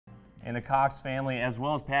and the Cox family, as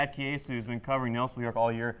well as Pat Case, who's been covering Nelsonville-York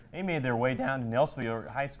all year, they made their way down to Nelsonville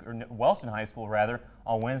High School, or Wellston High School rather,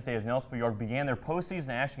 on Wednesday as Nelsonville-York began their postseason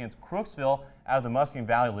action against Crooksville out of the Muscatine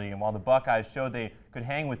Valley League. And while the Buckeyes showed they could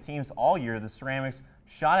hang with teams all year, the Ceramics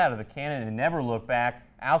shot out of the cannon and never looked back,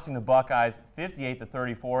 ousting the Buckeyes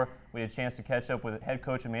 58-34. We had a chance to catch up with head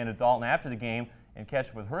coach Amanda Dalton after the game and catch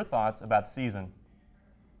up with her thoughts about the season.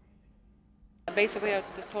 Basically, I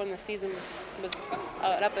told him the season was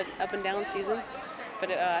an up and down season, but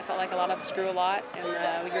I felt like a lot of us grew a lot,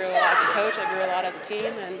 and we grew a lot as a coach. I grew a lot as a team,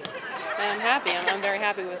 and I'm happy. I'm very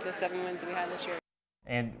happy with the 7 wins that we had this year.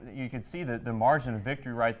 And you could see that the margin of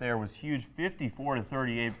victory right there was huge,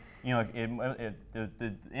 54-38. You know,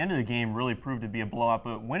 the end of the game really proved to be a blowout.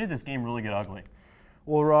 But when did this game really get ugly?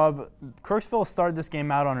 Well, Rob, Crooksville started this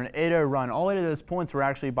game out on an 8-0 run. All 8 of those points were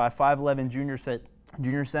actually by 5'11" junior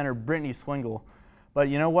center Brittany Swingle. But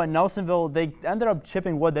you know what? Nelsonville, they ended up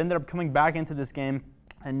chipping wood. They ended up coming back into this game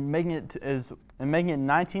and making it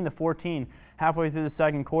 19-14 halfway through the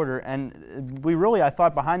second quarter. And I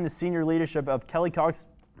thought behind the senior leadership of Kelly Cox,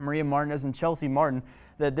 Maria Martinez, and Chelsea Martin,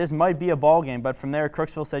 that this might be a ball game. But from there,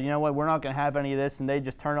 Crooksville said, you know what, we're not going to have any of this, and they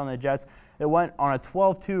just turned on the Jets. It went on a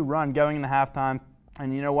 12-2 run going into halftime.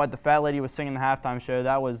 And you know what? The fat lady was singing the halftime show.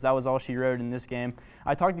 That was all she wrote in this game.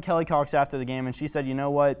 I talked to Kelly Cox after the game, and she said, you know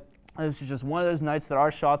what? This was just one of those nights that our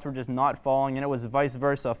shots were just not falling, and it was vice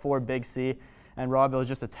versa for Big C. And Rob, it was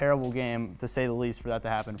just a terrible game, to say the least, for that to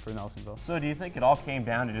happen for Nelsonville. So do you think it all came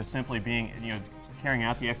down to just simply being, carrying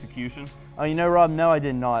out the execution? You know, Rob, no, I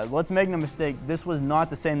did not. Let's make no mistake. This was not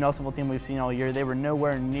the same Nelsonville team we've seen all year. They were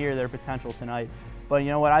nowhere near their potential tonight. But you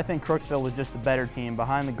know what? I think Crooksville was just the better team.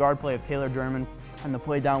 Behind the guard play of Taylor German and the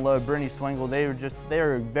play down low of Brittany Swingle, they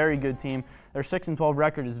were a very good team. Their 6-12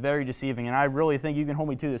 record is very deceiving, and I really think you can hold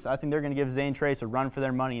me to this. I think they're going to give Zane Trace a run for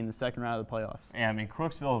their money in the second round of the playoffs. Yeah, I mean,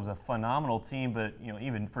 Crooksville was a phenomenal team, but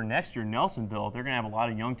even for next year, Nelsonville, they're going to have a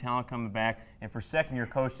lot of young talent coming back, and for second-year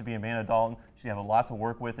coach to be Amanda Dalton, she's going to have a lot to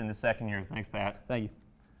work with in the second year. Thanks, Pat. Thank you.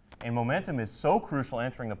 And momentum is so crucial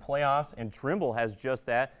entering the playoffs, and Trimble has just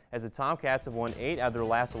that, as the Tomcats have won 8 out of their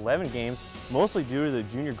last 11 games, mostly due to the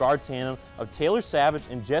junior guard tandem of Taylor Savage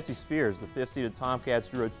and Jesse Spears. The 5th-seeded Tomcats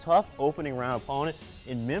drew a tough opening round opponent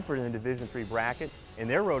in Minford in the Division III bracket, and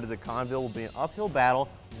their road to the Conville will be an uphill battle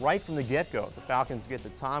right from the get-go. The Falcons get the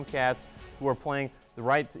Tomcats, who are playing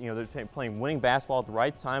they're playing winning basketball at the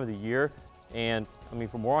right time of the year. And I mean,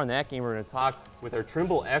 for more on that game, we're going to talk with our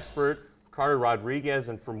Trimble expert, Carter Rodriguez,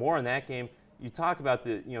 and for more on that game, you talk about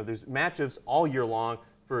there's matchups all year long.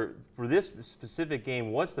 For this specific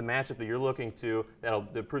game, what's the matchup that you're looking to that'll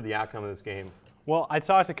prove the outcome of this game? Well, I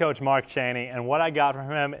talked to Coach Mark Chaney, and what I got from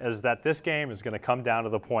him is that this game is going to come down to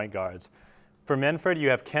the point guards. For Minford, you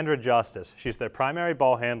have Kendra Justice. She's their primary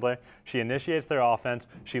ball handler. She initiates their offense.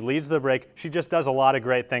 She leads the break. She just does a lot of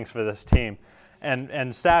great things for this team.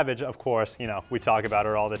 And Savage, of course, we talk about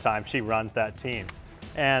her all the time. She runs that team.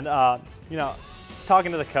 And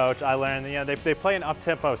talking to the coach, I learned they play an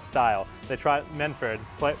up-tempo style. Minford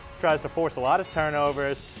tries to force a lot of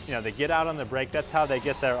turnovers. They get out on the break. That's how they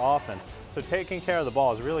get their offense. So taking care of the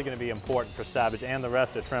ball is really going to be important for Savage and the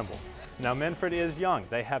rest of Trimble. Now Minford is young.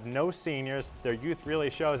 They have no seniors. Their youth really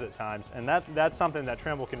shows at times, and that's something that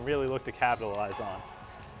Trimble can really look to capitalize on.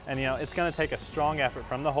 And it's going to take a strong effort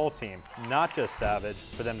from the whole team, not just Savage,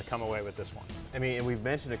 for them to come away with this one. I mean, and we've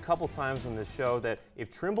mentioned a couple times on this show that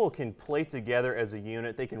if Trimble can play together as a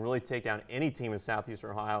unit, they can really take down any team in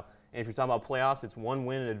Southeastern Ohio. And if you're talking about playoffs, it's one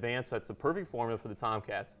win in advance, so that's the perfect formula for the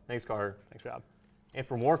Tomcats. Thanks, Carter. Thanks, Rob. And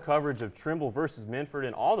for more coverage of Trimble versus Minford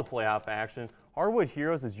and all the playoff action, Hardwood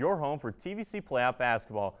Heroes is your home for TVC playoff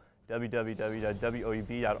basketball.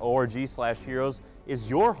 www.woeb.org/heroes is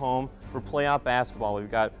your home for playoff basketball. We've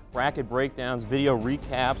got bracket breakdowns, video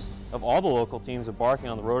recaps of all the local teams embarking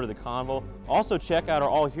on the road to the Convo. Also check out our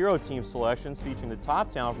all-hero team selections featuring the top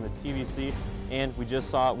talent from the TVC, and we just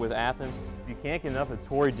saw it with Athens. If you can't get enough of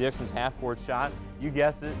Tori Dixon's half-court shot, you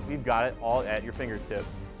guessed it, we've got it all at your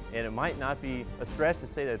fingertips. And it might not be a stretch to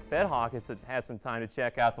say that FedHawk has had some time to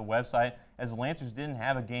check out the website, as the Lancers didn't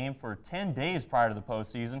have a game for 10 days prior to the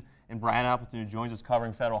postseason. And Brad Appleton, who joins us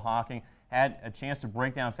covering Federal Hawking, had a chance to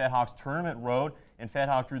break down FedHawk's tournament road, and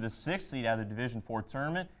FedHawk drew the 6th seed out of the Division IV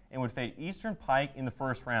tournament and would fade Eastern Pike in the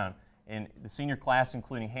first round. And the senior class,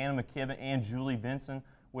 including Hannah McKibben and Julie Vinson,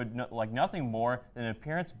 would like nothing more than an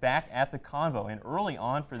appearance back at the Convo. And early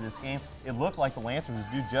on for this game, it looked like the Lancers would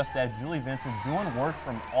do just that. Julie Vinson doing work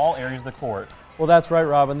from all areas of the court. Well, that's right,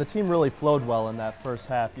 Rob, and the team really flowed well in that first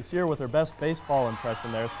half. You see her with her best baseball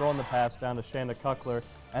impression there, throwing the pass down to Shayna Kuckler,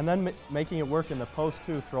 and then making it work in the post,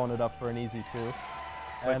 too, throwing it up for an easy 2.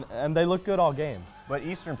 And they looked good all game. but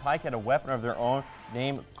Eastern Pike had a weapon of their own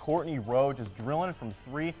named Courtney Rowe, just drilling it from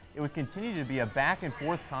 3. It would continue to be a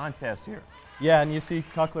back-and-forth contest here. Yeah, and you see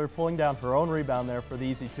Kuckler pulling down her own rebound there for the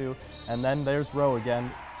easy 2, and then there's Rowe again,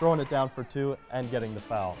 throwing it down for 2 and getting the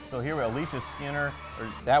foul. So here we Alicia Skinner,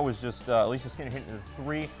 that was just Alicia Skinner hitting the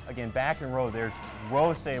 3. Again, back in Rowe, there's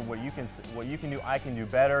Rowe saying what you can do, I can do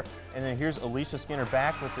better. And then here's Alicia Skinner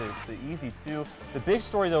back with the easy 2. The big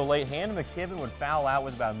story though late, Hannah McKibben would foul out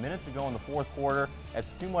with about a minute to go in the 4th quarter.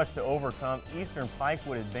 That's too much to overcome. Eastern Pike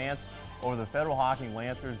would advance over the Federal Hockey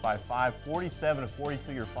Lancers by 5,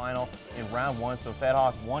 47-42 your final in round 1. So Fed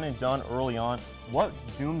Hawk one and done early on. What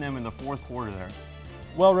doomed them in the 4th quarter there?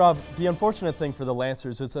 Well, Rob, the unfortunate thing for the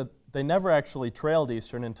Lancers is that they never actually trailed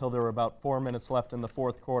Eastern until there were about 4 minutes left in the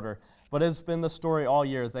 4th quarter. But as has been the story all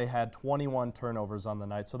year, they had 21 turnovers on the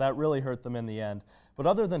night, so that really hurt them in the end. But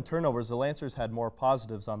other than turnovers, the Lancers had more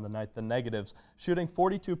positives on the night than negatives, shooting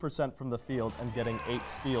 42% from the field and getting 8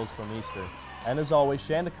 steals from Eastern. And as always,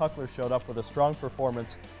 Shanda Kuckler showed up with a strong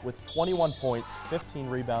performance with 21 points, 15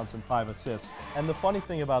 rebounds, and 5 assists. And the funny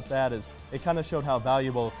thing about that is it kind of showed how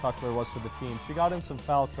valuable Kuckler was to the team. She got in some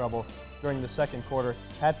foul trouble during the 2nd quarter,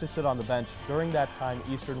 had to sit on the bench. During that time,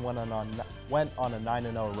 Eastern went on a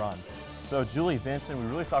 9-0 run. So Julie Vincent, we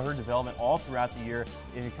really saw her development all throughout the year,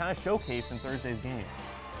 and it kind of showcased in Thursday's game.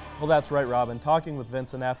 Well, that's right, Rob. And talking with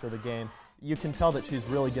Vincent after the game, you can tell that she's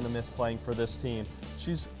really going to miss playing for this team.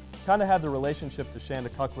 She's kind of had the relationship to Shanda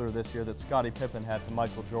Kuckler this year that Scottie Pippen had to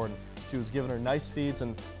Michael Jordan. She was giving her nice feeds,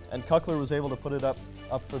 and Kuckler was able to put it up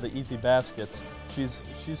for the easy baskets.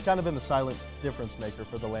 She's kind of been the silent difference maker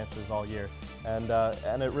for the Lancers all year, and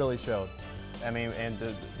it really showed. I mean, and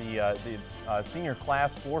the senior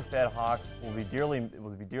class for Fed Hawk will be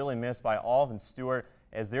dearly missed by Olive and Stewart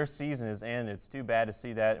as their season is ended. It's too bad to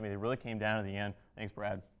see that. I mean, it really came down to the end. Thanks,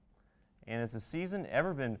 Brad. And has the season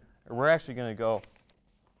ever been? We're actually going to go.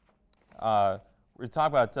 We're going to talk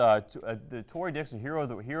about the Tori Dixon Hero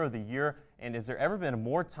of the Year. And has there ever been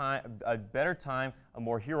a better time, a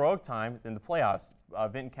more heroic time than the playoffs?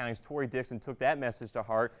 Vinton County's Tori Dixon took that message to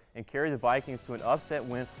heart and carried the Vikings to an upset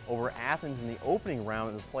win over Athens in the opening round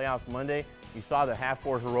of the playoffs Monday. You saw the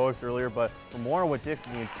half-court heroics earlier, but for more on what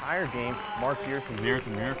Dixon the entire game, Mark Pierce was there at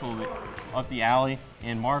the Miracle up the alley.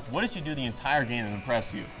 And Mark, what did you do the entire game that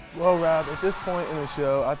impressed you? Well, Rob, at this point in the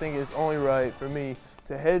show, I think it's only right for me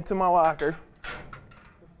to head to my locker,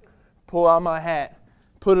 pull out my hat,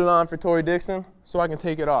 put it on for Tori Dixon so I can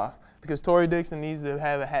take it off, because Tori Dixon needs to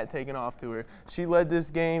have a hat taken off to her. She led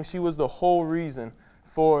this game. She was the whole reason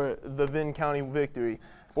for the Vinton County victory.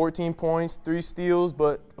 14 points, 3 steals,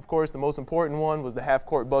 but of course the most important one was the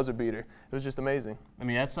half-court buzzer beater. It was just amazing. I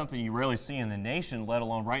mean, that's something you rarely see in the nation, let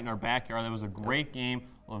alone right in our backyard. That was a great game.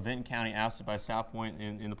 Well, Vinton County ousted by South Point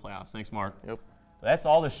in the playoffs. Thanks, Mark. Yep. That's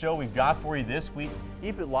all the show we've got for you this week.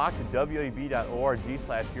 Keep it locked to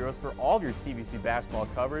WAB.org/heroes for all of your TVC basketball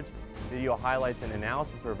coverage. Video highlights and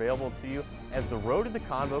analysis are available to you as the road to the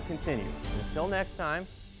Convo continues. Until next time,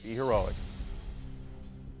 be heroic.